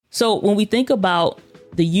So when we think about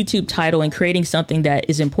the YouTube title and creating something that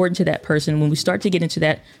is important to that person, when we start to get into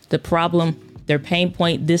that, the problem, their pain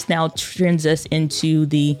point, this now trends us into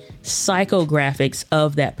the psychographics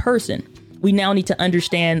of that person. We now need to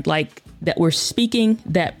understand that we're speaking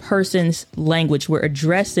that person's language. We're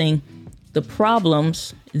addressing the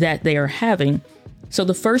problems that they are having. So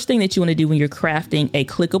the first thing that you want to do when you're crafting a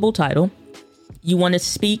clickable title, you want to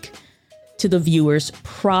speak to the viewer's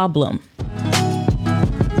problem.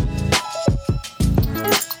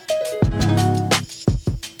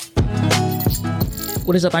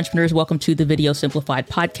 What is up, entrepreneurs? Welcome to the Video Simplified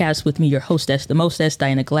podcast with me, your hostess, the mostess,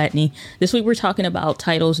 Diana Gladney. This week, we're talking about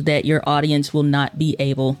titles that your audience will not be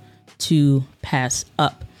able to pass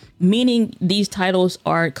up. Meaning these titles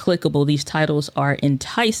are clickable. These titles are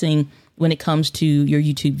enticing when it comes to your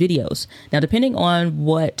YouTube videos. Now, depending on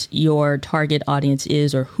what your target audience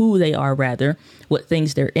is, or who they are rather, what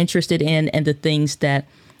things they're interested in, and the things that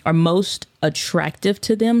are most attractive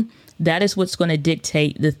to them, that is what's going to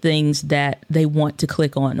dictate the things that they want to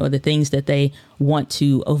click on or the things that they want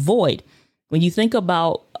to avoid. When you think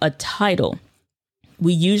about a title,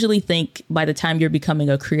 we usually think by the time you're becoming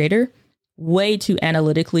a creator, way too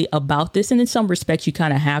analytically about this. And in some respects, you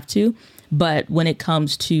kind of have to. But when it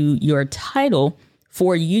comes to your title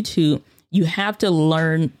for YouTube, you have to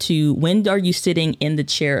learn to, when are you sitting in the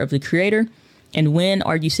chair of the creator? And when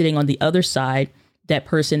are you sitting on the other side, that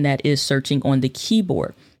person that is searching on the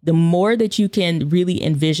keyboard? The more that you can really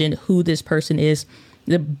envision who this person is,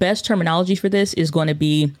 the best terminology for this is going to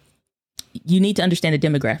be, you need to understand the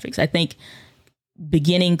demographics. I think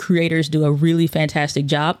beginning creators do a really fantastic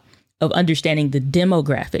job of understanding the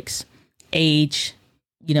demographics, age,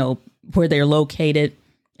 where they're located,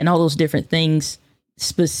 and all those different things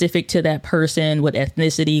specific to that person, what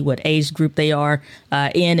ethnicity, what age group they are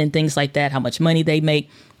in, and things like that, how much money they make,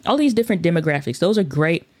 all these different demographics. Those are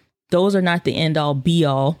great. Those are not the end all be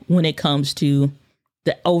all when it comes to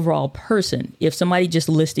the overall person. If somebody just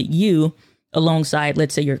listed you alongside,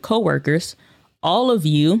 let's say, your coworkers, all of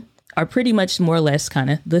you are pretty much more or less kind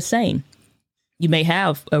of the same. You may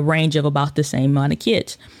have a range of about the same amount of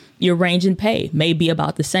kids. Your range in pay may be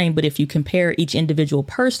about the same, but if you compare each individual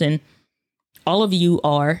person, all of you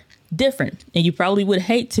are different. And you probably would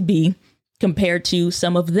hate to be compared to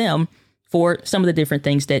some of them for some of the different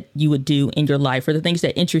things that you would do in your life, or the things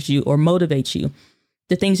that interest you or motivate you,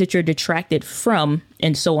 the things that you're detracted from,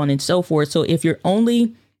 and so on and so forth. So if you're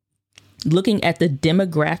only looking at the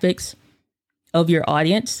demographics of your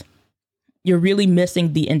audience, you're really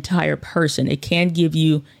missing the entire person. It can give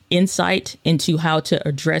you insight into how to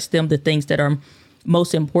address them, the things that are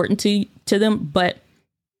most important to them. But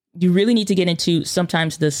you really need to get into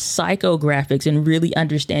sometimes the psychographics and really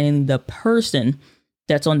understanding the person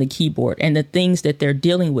that's on the keyboard and the things that they're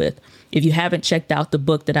dealing with. If you haven't checked out the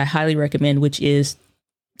book that I highly recommend, which is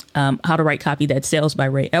How to Write Copy That Sells by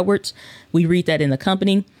Ray Edwards, we read that in the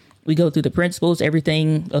company. We go through the principles,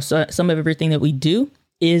 some of everything that we do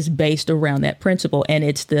is based around that principle. And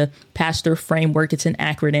it's the PASTOR framework. It's an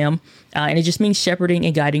acronym, and it just means shepherding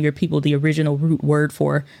and guiding your people. The original root word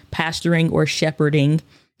for pastoring or shepherding,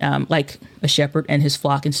 like a shepherd and his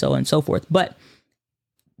flock and so on and so forth. But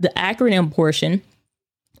the acronym portion,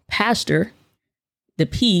 PASTOR, the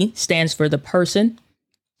P stands for the person,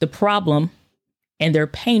 the problem, and their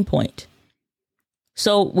pain point.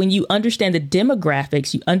 So when you understand the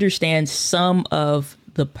demographics, you understand some of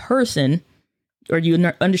the person, or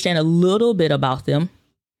you understand a little bit about them.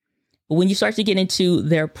 But when you start to get into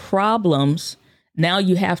their problems, now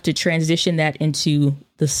you have to transition that into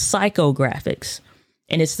the psychographics.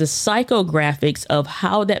 And it's the psychographics of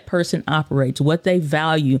how that person operates, what they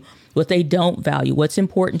value, what they don't value, what's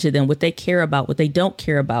important to them, what they care about, what they don't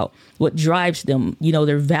care about, what drives them,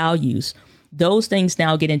 their values. Those things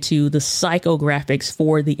now get into the psychographics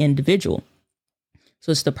for the individual.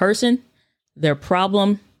 So it's the person, their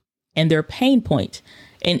problem, and their pain point.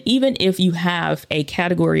 And even if you have a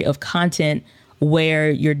category of content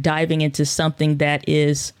where you're diving into something that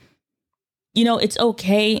is, it's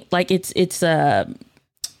okay.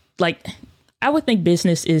 I would think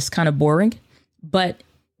business is kind of boring, but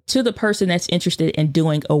to the person that's interested in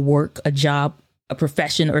doing a work, a job, a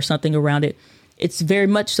profession, or something around it, it's very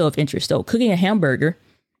much so of interest. So cooking a hamburger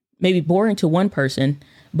may be boring to one person,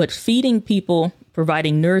 but feeding people,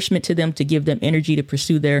 providing nourishment to them to give them energy to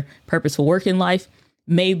pursue their purposeful work in life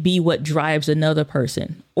may be what drives another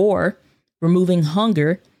person, or removing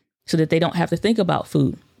hunger so that they don't have to think about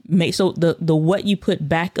food. So the what you put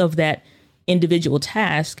back of that individual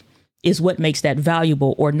task is what makes that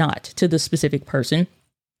valuable or not to the specific person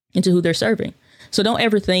and to who they're serving. So don't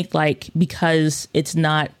ever think because it's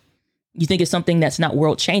not You think it's something that's not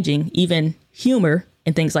world changing. Even humor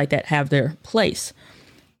and things like that have their place.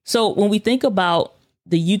 So when we think about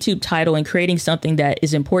the YouTube title and creating something that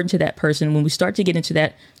is important to that person, when we start to get into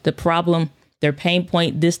that, the problem, their pain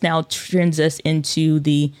point, this now trends us into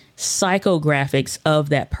the psychographics of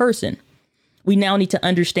that person. We now need to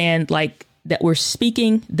understand like that we're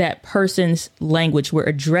speaking that person's language. We're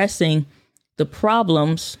addressing the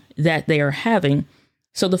problems that they are having.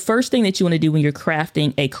 So the first thing that you want to do when you're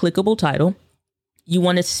crafting a clickable title, you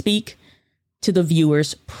want to speak to the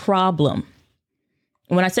viewer's problem.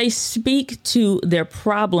 When I say speak to their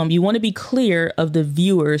problem, you want to be clear of the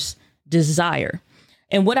viewer's desire.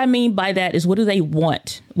 And what I mean by that is, what do they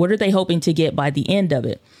want? What are they hoping to get by the end of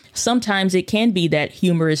it? Sometimes it can be that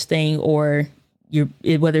humorous thing, or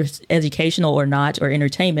whether it's educational or not, or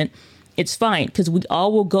entertainment. It's fine, because we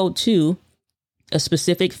all will go to a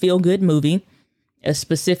specific feel-good movie, a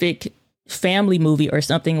specific family movie or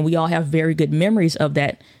something, and we all have very good memories of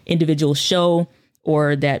that individual show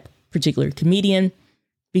or that particular comedian,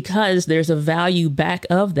 because there's a value back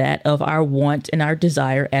of that, of our want and our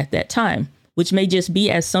desire at that time, which may just be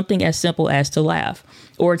as something as simple as to laugh,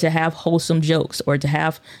 or to have wholesome jokes, or to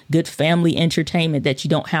have good family entertainment that you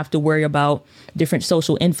don't have to worry about different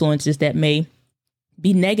social influences that may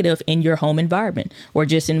be negative in your home environment or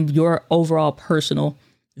just in your overall personal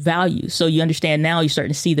values. So you understand now, you're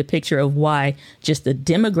starting to see the picture of why just the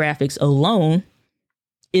demographics alone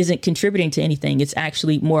isn't contributing to anything. It's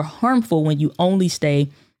actually more harmful when you only stay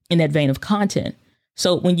in that vein of content.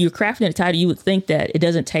 So when you're crafting a title, you would think that it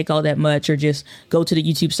doesn't take all that much, or just go to the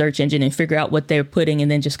YouTube search engine and figure out what they're putting and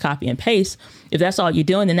then just copy and paste. If that's all you're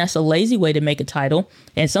doing, then that's a lazy way to make a title.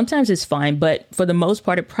 And sometimes it's fine, but for the most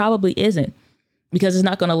part, it probably isn't, because it's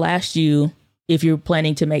not going to last you if you're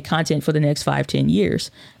planning to make content for the next 5-10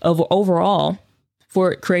 years overall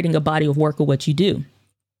for creating a body of work of what you do.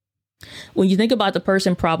 When you think about the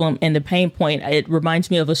person, problem, and the pain point, it reminds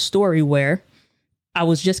me of a story where I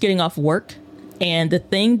was just getting off work, and the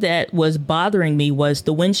thing that was bothering me was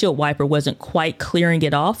the windshield wiper wasn't quite clearing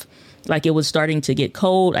it off. Like, it was starting to get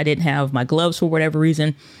cold. I didn't have my gloves for whatever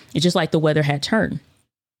reason. It's just like the weather had turned.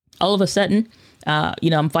 All of a sudden,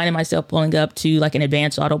 I'm finding myself pulling up to like an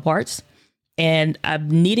Advanced Auto Parts, and I'm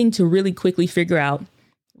needing to really quickly figure out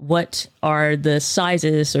what are the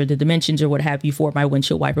sizes or the dimensions or what have you for my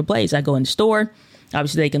windshield wiper blades. I go in the store.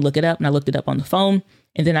 Obviously, they can look it up, and I looked it up on the phone.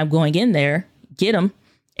 And then I'm going in there, get them,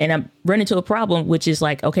 and I'm running into a problem, which is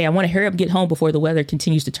like, okay, I want to hurry up and get home before the weather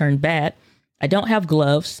continues to turn bad. I don't have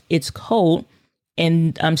gloves. It's cold.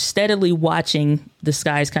 And I'm steadily watching the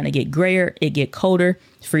skies kind of get grayer, it get colder,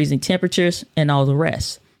 freezing temperatures, and all the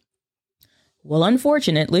rest. Well,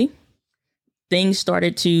 unfortunately, things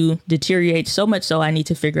started to deteriorate so much so I need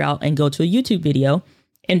to figure out and go to a YouTube video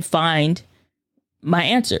and find my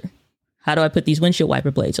answer. How do I put these windshield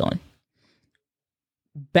wiper blades on?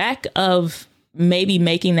 Back of maybe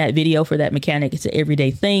making that video for that mechanic, it's an everyday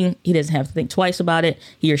thing. He doesn't have to think twice about it.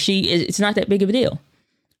 He or she, it's not that big of a deal.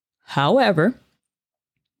 However,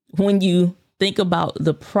 when you think about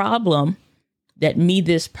the problem that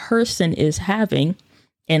this person is having,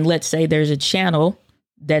 and let's say there's a channel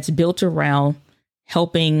that's built around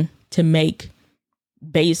helping to make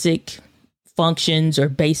basic functions or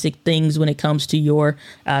basic things when it comes to your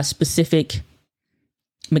specific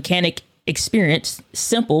mechanic experience,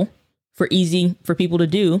 simple, easy for people to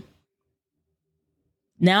do.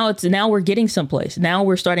 Now we're getting someplace. Now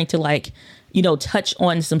we're starting to touch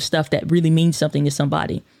on some stuff that really means something to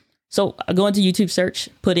somebody. So I go into YouTube search,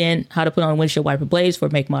 put in how to put on windshield wiper blades for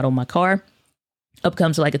make model of my car. Up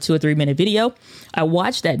comes like a 2 or 3 minute video. I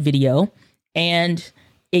watch that video and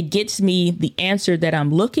it gets me the answer that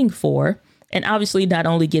I'm looking for. And obviously not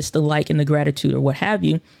only gets the like and the gratitude or what have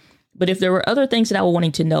you, but if there were other things that I was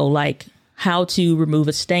wanting to know, like how to remove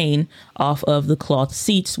a stain off of the cloth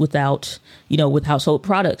seats with household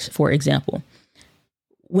products, for example.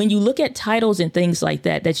 When you look at titles and things like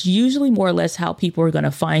that, that's usually more or less how people are going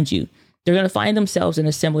to find you. They're going to find themselves in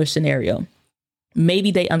a similar scenario. Maybe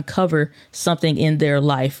they uncover something in their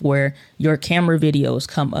life where your camera videos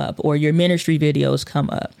come up, or your ministry videos come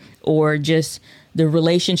up, or just the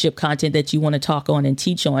relationship content that you want to talk on and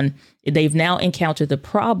teach on. They've now encountered the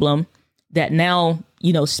problem that now,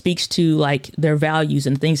 speaks to like their values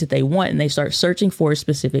and things that they want, and they start searching for a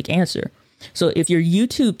specific answer. So if your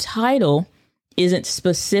YouTube title isn't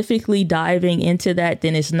specifically diving into that,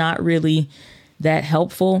 then it's not really that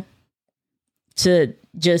helpful to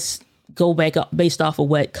just go back up based off of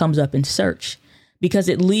what comes up in search, because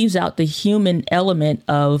it leaves out the human element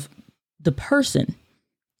of the person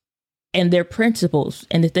and their principles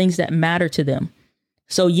and the things that matter to them.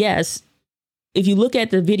 So yes, if you look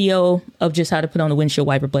at the video of just how to put on the windshield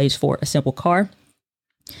wiper blades for a simple car,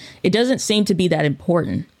 it doesn't seem to be that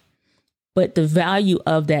important. But the value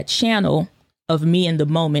of that channel of me in the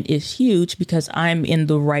moment is huge because I'm in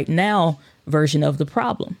the right now version of the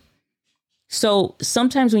problem. So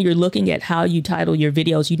sometimes when you're looking at how you title your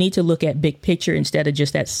videos, you need to look at big picture instead of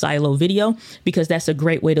just that silo video, because that's a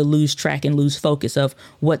great way to lose track and lose focus of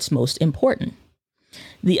what's most important.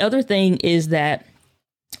 The other thing is that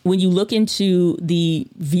when you look into the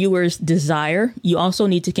viewer's desire, you also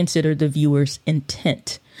need to consider the viewer's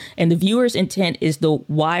intent. And the viewer's intent is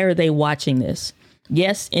why are they watching this?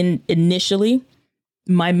 Yes, initially,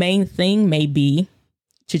 my main thing may be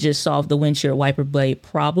to just solve the windshield wiper blade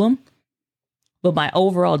problem. But my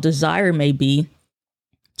overall desire may be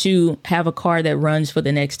to have a car that runs for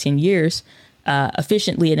the next 10 years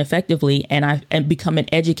efficiently and effectively, and become an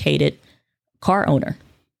educated car owner.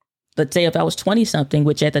 Let's say if I was 20 something,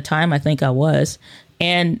 which at the time I think I was,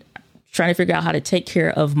 and trying to figure out how to take care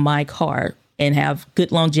of my car and have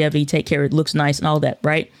good longevity, take care, it looks nice and all that,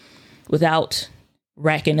 right? Without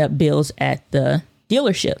racking up bills at the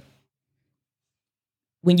dealership.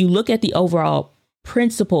 When you look at the overall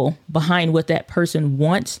principle behind what that person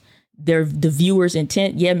wants, the viewer's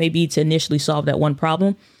intent, maybe to initially solve that one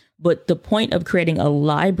problem. But the point of creating a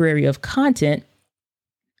library of content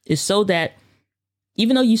is so that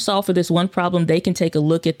even though you solve for this one problem, they can take a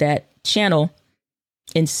look at that channel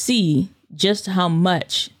and see just how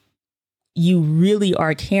much you really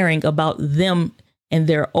are caring about them and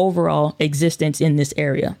their overall existence in this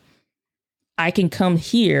area. I can come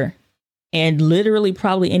here and literally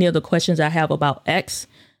probably any of the questions I have about X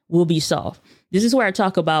will be solved. This is where I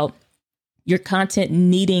talk about your content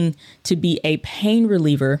needing to be a pain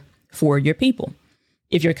reliever for your people.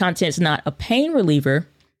 If your content is not a pain reliever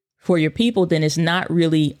for your people, then it's not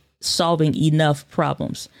really solving enough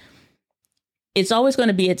problems. It's always going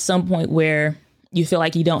to be at some point where you feel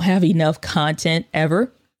like you don't have enough content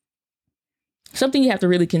ever. Something you have to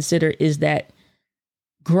really consider is that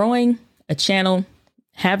growing a channel,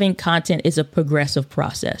 having content is a progressive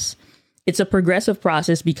process. It's a progressive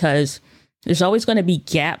process because there's always going to be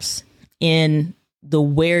gaps in the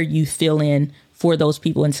where you fill in for those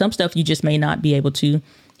people. And some stuff you just may not be able to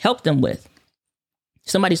help them with.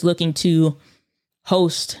 Somebody's looking to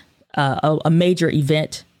host a major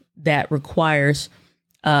event that requires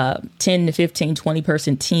 10 to 15, 20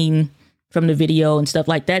 person team from the video and stuff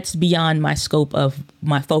like that's beyond my scope of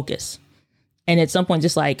my focus. And at some point,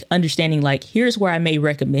 just like understanding, like, here's where I may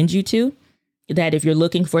recommend you to, that if you're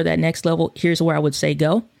looking for that next level, here's where I would say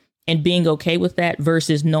go, and being okay with that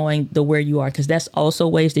versus knowing the where you are, because that's also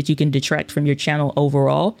ways that you can detract from your channel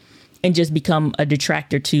overall and just become a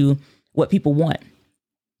detractor to what people want.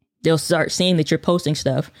 They'll start seeing that you're posting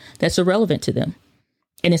stuff that's irrelevant to them.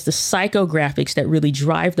 And it's the psychographics that really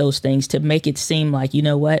drive those things to make it seem like, you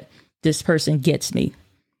know what, this person gets me.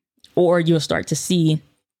 Or you'll start to see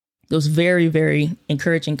those very, very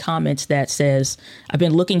encouraging comments that says, I've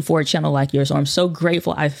been looking for a channel like yours, or I'm so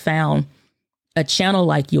grateful I found a channel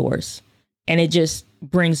like yours. And it just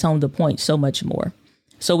brings home the point so much more.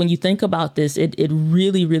 So when you think about this, it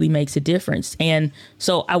really, really makes a difference. And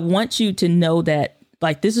so I want you to know that,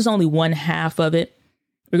 like, this is only one half of it.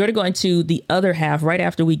 We're going to go into the other half right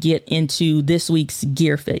after we get into this week's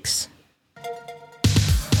Gear Fix.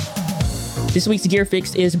 This week's Gear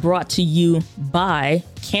Fix is brought to you by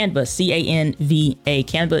Canva, Canva.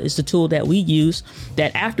 Canva is the tool that we use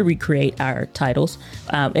that after we create our titles,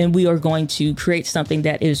 and we are going to create something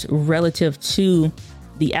that is relative to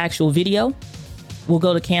the actual video. We'll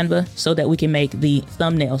go to Canva so that we can make the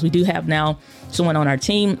thumbnails. We do have now someone on our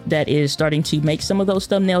team that is starting to make some of those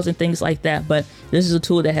thumbnails and things like that. But this is a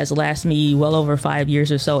tool that has lasted me well over 5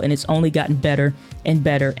 years or so, and it's only gotten better and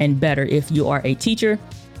better and better. If you are a teacher,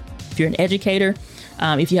 if you're an educator,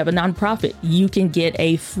 if you have a nonprofit, you can get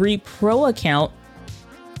a free pro account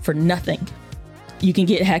for nothing. You can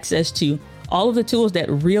get access to all of the tools that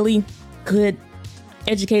really good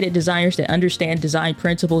educated designers that understand design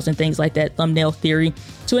principles and things like that, thumbnail theory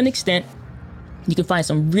to an extent. You can find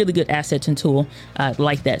some really good assets and tool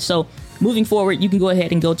like that. So moving forward, you can go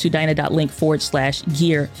ahead and go to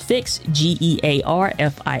Diana.link/gear fix,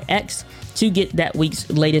 GEARFIX, to get that week's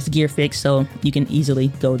latest gear fix. So you can easily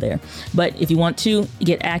go there. But if you want to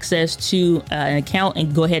get access to an account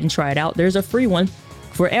and go ahead and try it out, there's a free one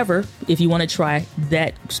forever. If you want to try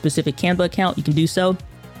that specific Canva account, you can do so.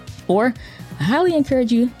 Or I highly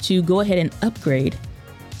encourage you to go ahead and upgrade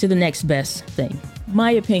to the next best thing.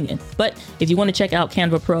 My opinion. But if you want to check out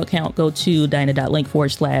Canva Pro account, go to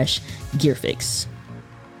Diana.link/gearfix.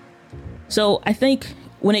 So I think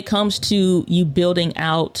when it comes to you building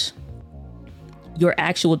out your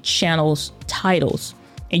actual channel's titles.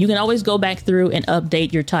 And you can always go back through and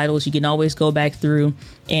update your titles. You can always go back through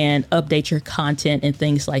and update your content and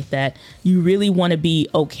things like that. You really want to be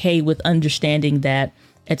okay with understanding that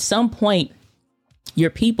at some point, your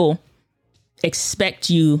people expect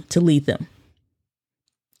you to lead them.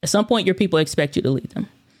 At some point, your people expect you to lead them,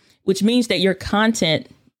 which means that your content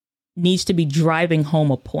needs to be driving home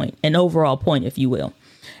a point, an overall point, if you will.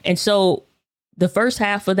 And so the first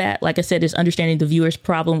half of that, like I said, is understanding the viewer's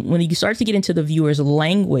problem. When you start to get into the viewer's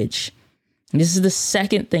language, this is the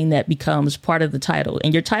second thing that becomes part of the title.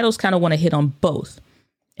 And your titles kind of want to hit on both.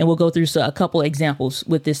 And we'll go through a couple of examples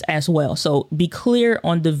with this as well. So be clear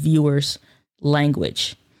on the viewer's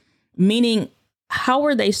language, meaning how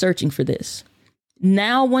are they searching for this?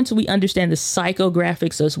 Now, once we understand the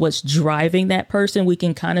psychographics of what's driving that person, we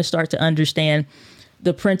can kind of start to understand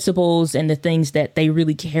the principles and the things that they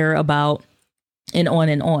really care about and on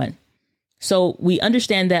and on. So we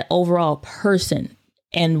understand that overall person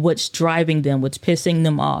and what's driving them, what's pissing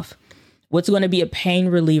them off, what's going to be a pain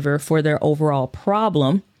reliever for their overall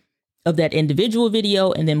problem of that individual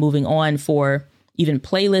video, and then moving on for even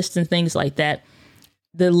playlists and things like that.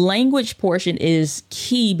 The language portion is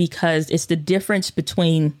key because it's the difference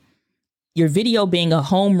between your video being a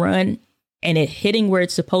home run and it hitting where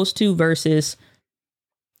it's supposed to versus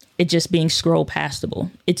it just being scroll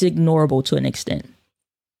pastable. It's ignorable to an extent.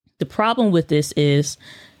 The problem with this is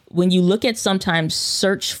when you look at sometimes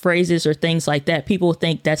search phrases or things like that, people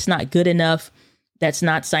think that's not good enough, that's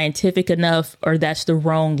not scientific enough, or that's the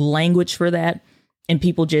wrong language for that. And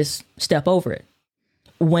people just step over it.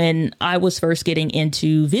 When I was first getting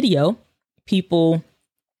into video, people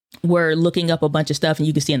were looking up a bunch of stuff, and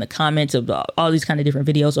you can see in the comments of all these kind of different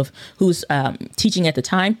videos of who's teaching at the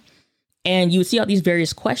time. And you would see all these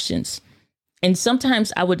various questions. And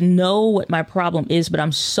sometimes I would know what my problem is, but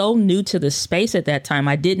I'm so new to the space at that time.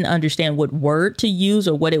 I didn't understand what word to use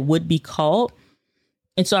or what it would be called.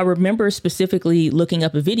 And so I remember specifically looking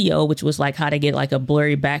up a video, which was like how to get like a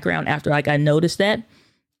blurry background after like I noticed that.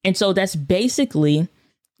 And so that's basically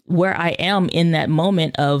where I am in that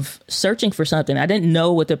moment of searching for something. I didn't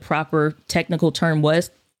know what the proper technical term was.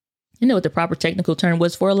 I didn't know what the proper technical term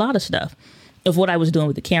was for a lot of stuff of what I was doing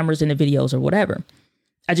with the cameras and the videos or whatever.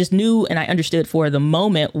 I just knew and I understood for the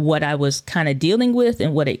moment what I was kind of dealing with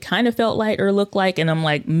and what it kind of felt like or looked like. And I'm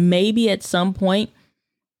like, maybe at some point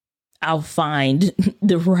I'll find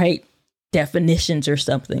the right definitions or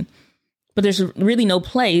something. But there's really no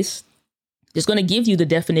place that's going to give you the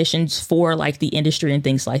definitions for like the industry and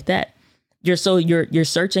things like that. You're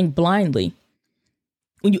searching blindly.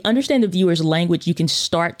 When you understand the viewer's language, you can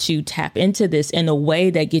start to tap into this in a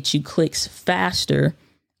way that gets you clicks faster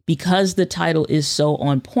because the title is so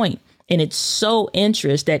on point. And it's so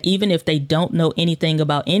interesting that even if they don't know anything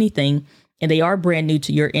about anything and they are brand new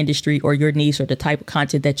to your industry or your niche or the type of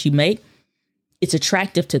content that you make, it's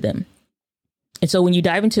attractive to them. And so when you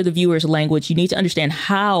dive into the viewer's language, you need to understand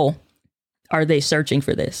how are they searching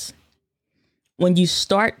for this? When you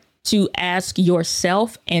start to ask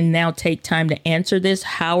yourself and now take time to answer this,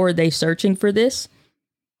 how are they searching for this?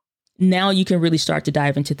 Now you can really start to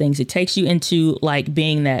dive into things. It takes you into like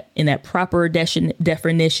being that in that proper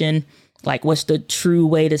definition, like what's the true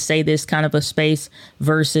way to say this kind of a space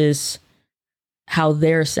versus how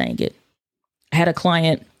they're saying it. I had a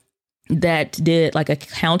client that did like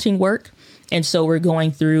accounting work. And so we're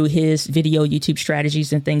going through his video YouTube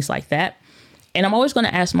strategies and things like that. And I'm always going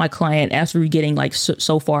to ask my client after we're getting like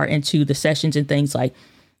so far into the sessions and things like,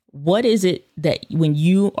 what is it that when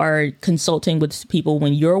you are consulting with people,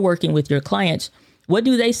 when you're working with your clients, what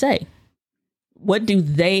do they say? What do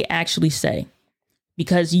they actually say?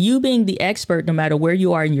 Because you being the expert, no matter where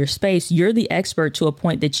you are in your space, you're the expert to a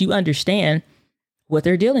point that you understand what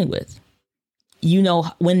they're dealing with. You know,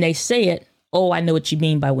 when they say it, oh, I know what you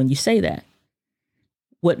mean by when you say that.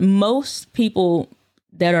 What most people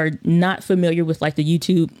that are not familiar with like the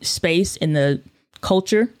YouTube space and the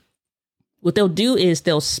culture, what they'll do is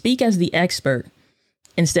they'll speak as the expert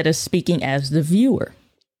instead of speaking as the viewer.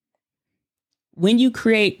 When you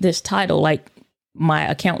create this title, like my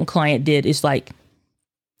accountant client did, is like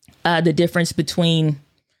the difference between,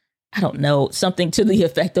 I don't know, something to the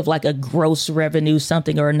effect of like a gross revenue,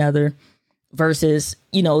 something or another versus,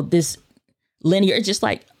 you know, this linear. It's just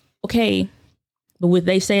like, okay, but would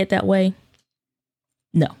they say it that way?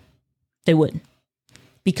 No, they wouldn't,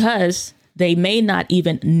 because they may not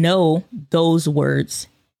even know those words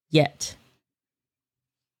yet.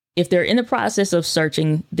 If they're in the process of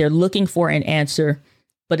searching, they're looking for an answer,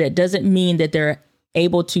 but it doesn't mean that they're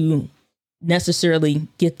able to necessarily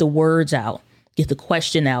get the words out, get the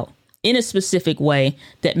question out in a specific way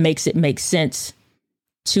that makes it make sense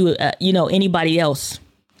to, anybody else.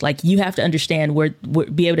 Like, you have to understand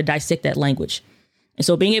be able to dissect that language. And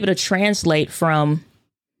so being able to translate from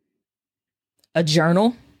a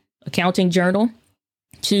journal, accounting journal,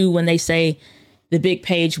 to when they say the big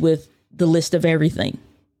page with the list of everything,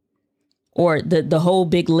 or the whole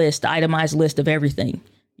big list, the itemized list of everything.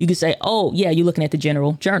 You could say, oh, yeah, you're looking at the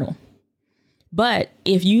general journal. But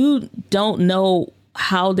if you don't know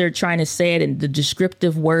how they're trying to say it and the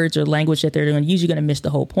descriptive words or language that they're doing, you're usually going to miss the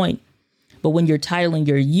whole point. But when you're titling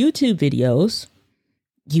your YouTube videos,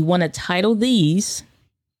 you want to title these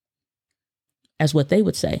as what they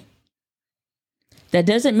would say. That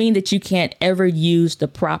doesn't mean that you can't ever use the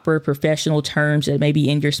proper professional terms that may be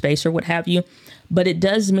in your space or what have you, but it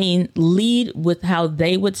does mean lead with how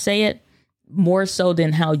they would say it more so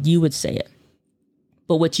than how you would say it.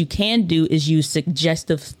 But what you can do is use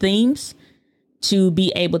suggestive themes to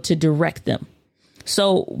be able to direct them.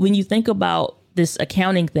 So when you think about this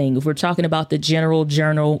accounting thing, if we're talking about the general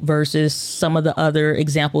journal versus some of the other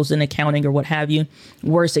examples in accounting or what have you,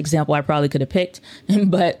 worst example I probably could have picked.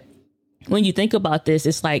 But when you think about this,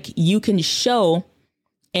 it's like you can show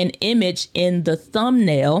an image in the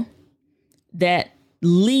thumbnail that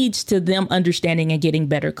leads to them understanding and getting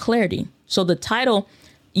better clarity. So the title,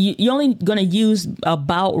 you're only going to use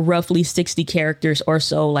about roughly 60 characters or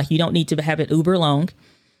so. Like, you don't need to have it uber long.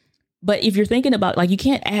 But if you're thinking about, like, you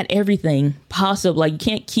can't add everything possible, like you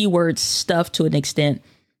can't keyword stuff to an extent,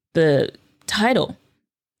 the title.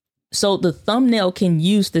 So the thumbnail can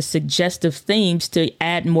use the suggestive themes to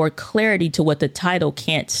add more clarity to what the title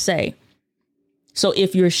can't say. So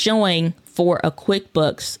if you're showing for a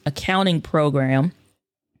QuickBooks accounting program,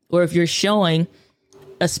 or if you're showing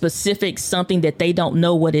a specific something that they don't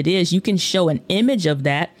know what it is, you can show an image of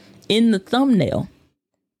that in the thumbnail.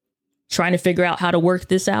 Trying to figure out how to work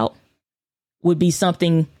this out would be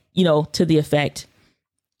something, to the effect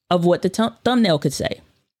of what the thumbnail could say.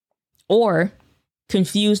 Or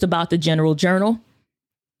confused about the general journal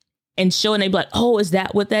and showing they be like, oh, is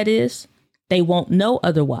that what that is? They won't know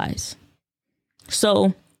otherwise.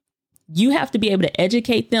 So you have to be able to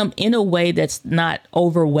educate them in a way that's not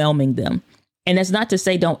overwhelming them. And that's not to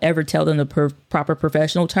say don't ever tell them the proper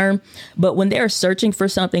professional term. But when they're searching for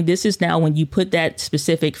something, this is now when you put that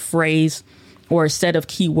specific phrase or a set of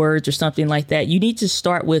keywords or something like that, you need to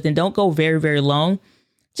start with, and don't go very, very long.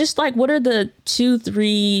 Just like, what are the 2,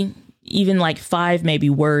 3, even like 5 maybe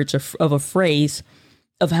words of a phrase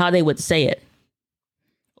of how they would say it?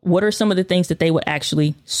 What are some of the things that they would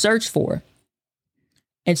actually search for?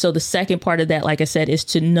 And so the second part of that, like I said, is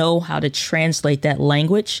to know how to translate that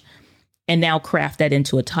language and now craft that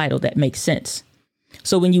into a title that makes sense.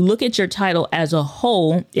 So when you look at your title as a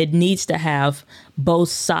whole, it needs to have both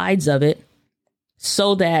sides of it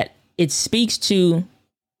so that it speaks to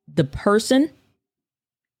the person,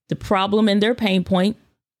 the problem and their pain point,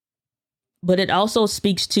 but it also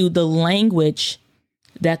speaks to the language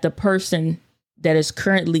that the person that is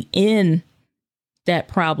currently in that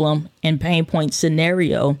problem and pain point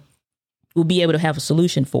scenario will be able to have a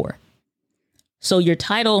solution for. So your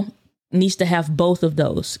title needs to have both of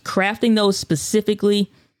those. Crafting those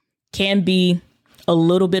specifically can be a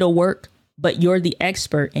little bit of work, but you're the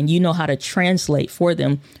expert and you know how to translate for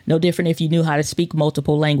them. No different if you knew how to speak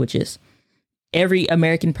multiple languages. Every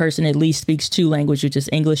American person at least speaks 2 languages, which is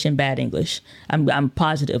English and bad English. I'm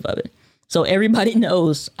positive of it. So everybody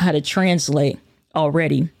knows how to translate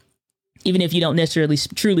already, even if you don't necessarily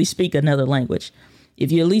truly speak another language.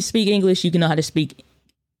 If you at least speak English, you can know how to speak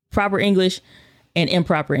proper English and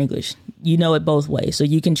improper English. You know it both ways, so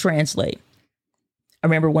you can translate. I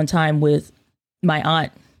remember one time with my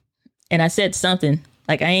aunt, and I said something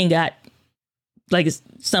like, I ain't got, like, it's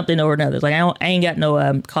something or another. Like, I ain't got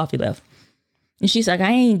no coffee left. And she's like,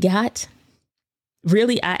 I ain't got.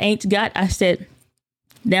 Really? I ain't got. I said,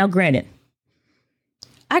 now granted,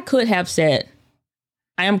 I could have said,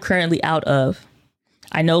 I am currently out of,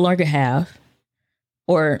 I no longer have,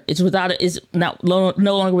 or it's no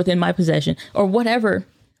longer within my possession, or whatever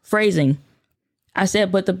phrasing. I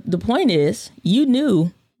said, but the point is, you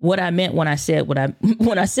knew what I meant when I said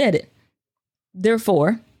when I said it.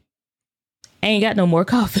 Therefore, I ain't got no more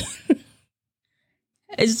coffee.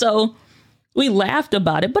 And so we laughed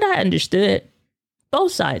about it, but I understood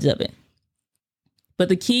both sides of it. But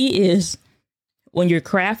the key is when you're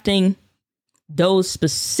crafting those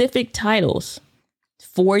specific titles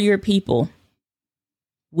for your people,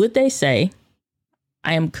 would they say,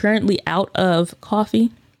 I am currently out of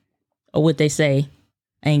coffee? Or would they say,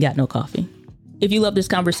 I ain't got no coffee? If you love this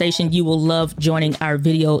conversation, you will love joining our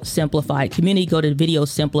Video Simplified community. Go to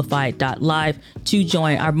videosimplified.live to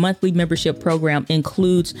join. Our monthly membership program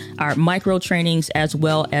includes our micro trainings as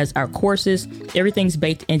well as our courses. Everything's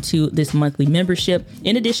baked into this monthly membership.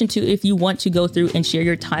 In addition to, if you want to go through and share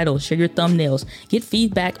your titles, share your thumbnails, get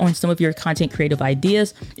feedback on some of your content creative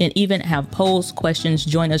ideas, and even have polls, questions,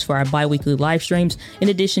 join us for our bi-weekly live streams, in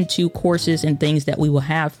addition to courses and things that we will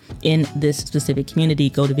have in this specific community.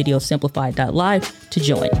 Go to videosimplified.live to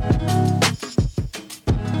join.